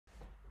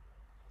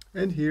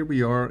And here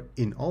we are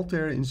in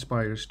Altair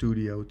Inspire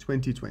Studio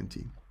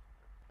 2020.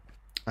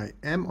 I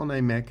am on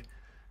a Mac,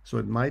 so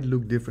it might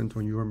look different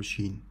on your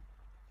machine.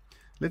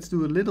 Let's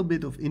do a little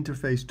bit of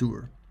interface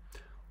tour.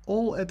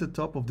 All at the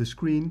top of the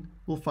screen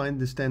we'll find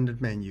the standard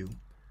menu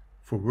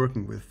for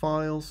working with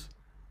files,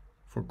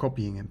 for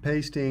copying and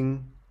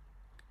pasting,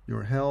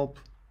 your help,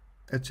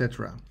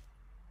 etc.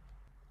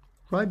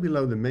 Right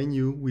below the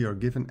menu we are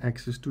given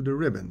access to the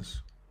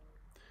ribbons.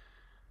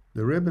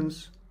 The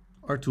ribbons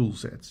are tool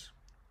sets.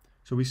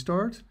 So we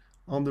start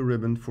on the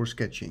ribbon for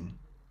sketching.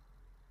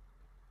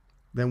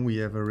 Then we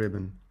have a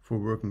ribbon for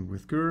working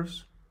with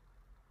curves.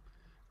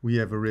 We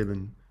have a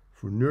ribbon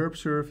for NURB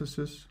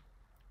surfaces,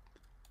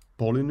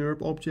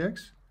 PolyNURB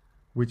objects,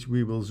 which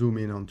we will zoom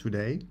in on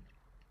today,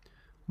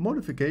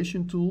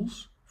 modification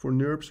tools for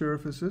NURB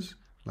surfaces,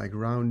 like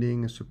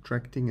rounding,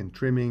 subtracting and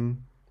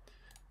trimming,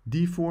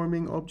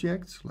 deforming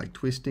objects, like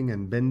twisting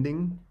and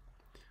bending.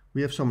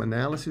 We have some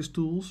analysis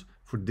tools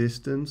for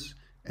distance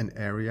and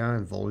area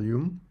and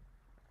volume.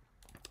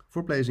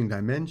 For placing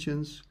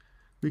dimensions,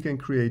 we can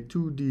create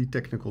 2D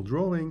technical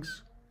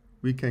drawings,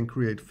 we can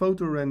create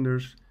photo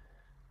renders,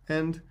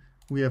 and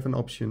we have an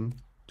option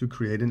to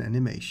create an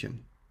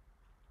animation.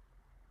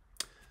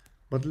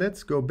 But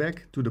let's go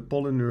back to the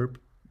PolyNURB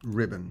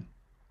ribbon.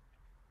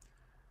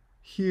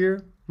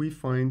 Here we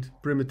find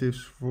primitives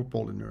for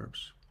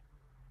PolyNURBs.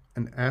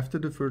 And after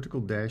the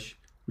vertical dash,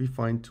 we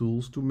find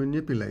tools to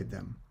manipulate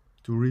them,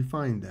 to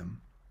refine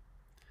them.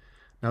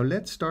 Now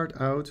let's start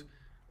out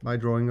by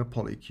drawing a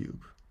polycube.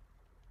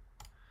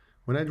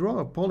 When I draw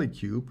a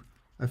polycube,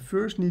 I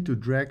first need to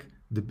drag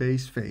the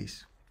base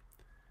face.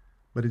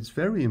 But it's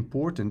very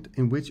important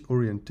in which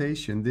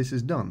orientation this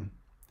is done.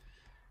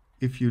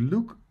 If you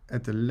look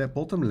at the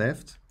bottom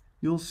left,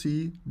 you'll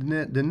see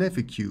the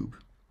navicube.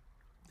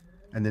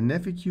 And the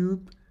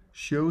navicube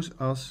shows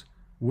us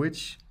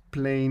which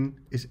plane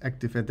is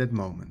active at that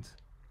moment.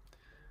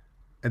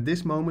 At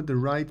this moment, the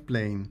right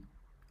plane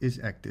is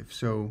active.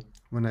 So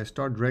when I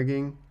start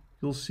dragging,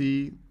 you'll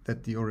see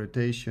that the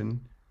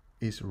orientation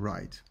is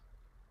right.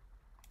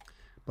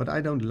 But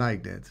I don't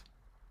like that.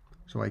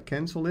 So I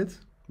cancel it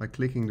by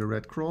clicking the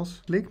red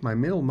cross, click my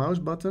middle mouse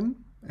button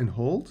and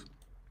hold.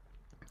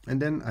 And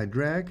then I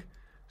drag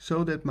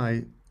so that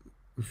my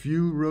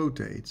view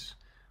rotates.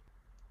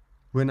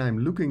 When I'm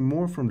looking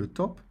more from the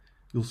top,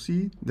 you'll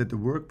see that the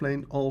work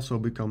plane also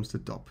becomes the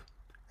top.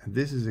 And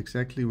this is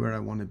exactly where I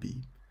want to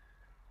be.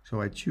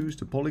 So I choose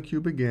the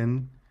polycube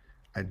again,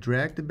 I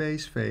drag the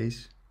base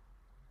face,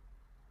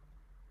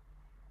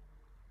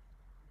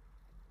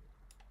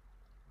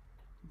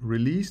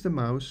 release the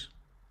mouse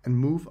and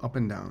move up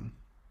and down.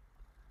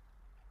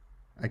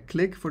 I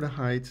click for the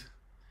height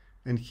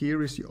and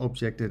here is the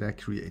object that I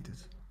created.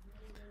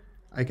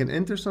 I can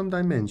enter some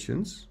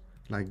dimensions,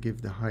 like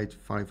give the height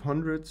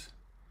 500,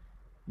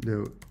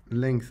 the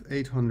length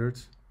 800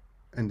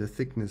 and the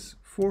thickness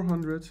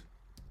 400.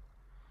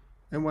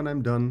 And when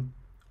I'm done,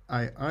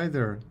 I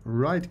either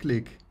right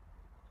click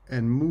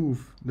and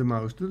move the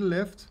mouse to the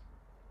left,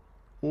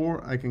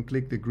 or I can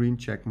click the green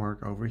check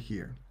mark over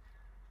here.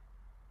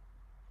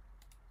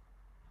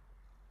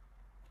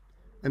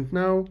 And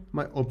now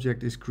my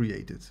object is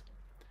created.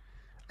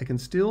 I can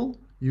still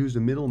use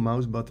the middle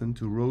mouse button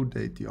to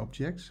rotate the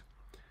objects,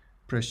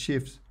 press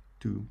shift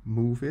to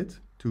move it,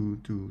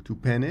 to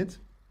pan it.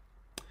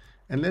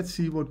 And let's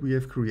see what we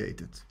have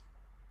created.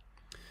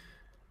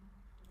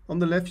 On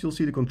the left you'll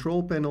see the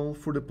control panel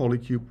for the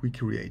polycube we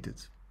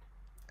created.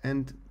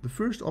 And the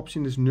first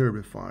option is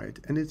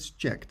NURBified and it's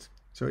checked.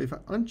 So if I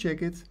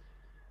uncheck it,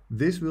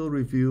 this will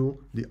reveal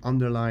the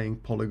underlying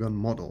polygon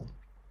model.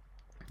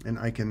 And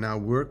I can now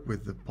work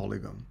with the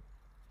polygon.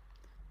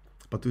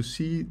 But to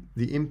see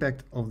the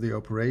impact of the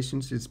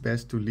operations, it's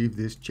best to leave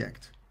this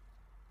checked.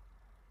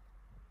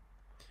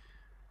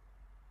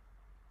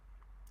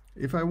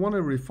 If I want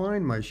to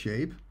refine my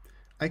shape,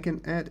 I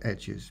can add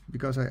edges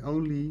because I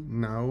only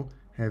now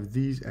have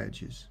these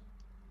edges.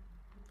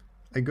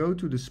 I go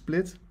to the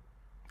split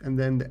and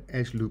then the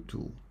edge loop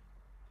tool.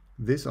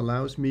 This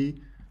allows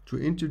me to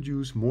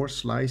introduce more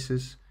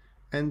slices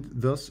and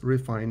thus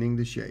refining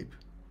the shape.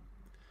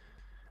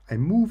 I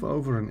move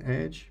over an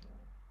edge,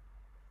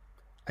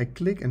 I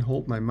click and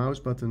hold my mouse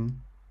button,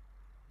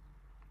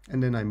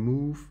 and then I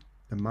move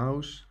the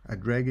mouse, I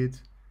drag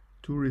it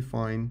to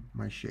refine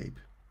my shape.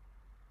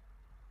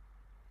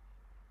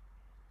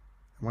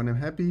 When I'm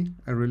happy,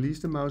 I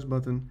release the mouse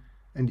button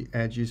and the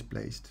edge is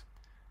placed.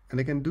 And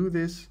I can do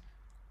this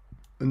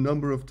a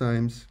number of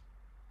times.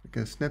 I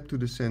can snap to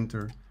the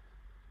center.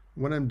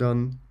 When I'm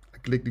done, I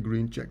click the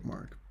green check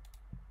mark.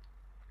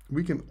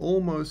 We can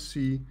almost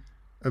see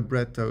a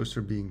bread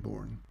toaster being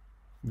born.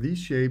 These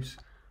shapes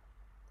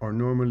are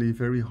normally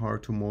very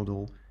hard to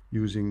model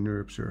using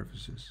NURB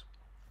surfaces.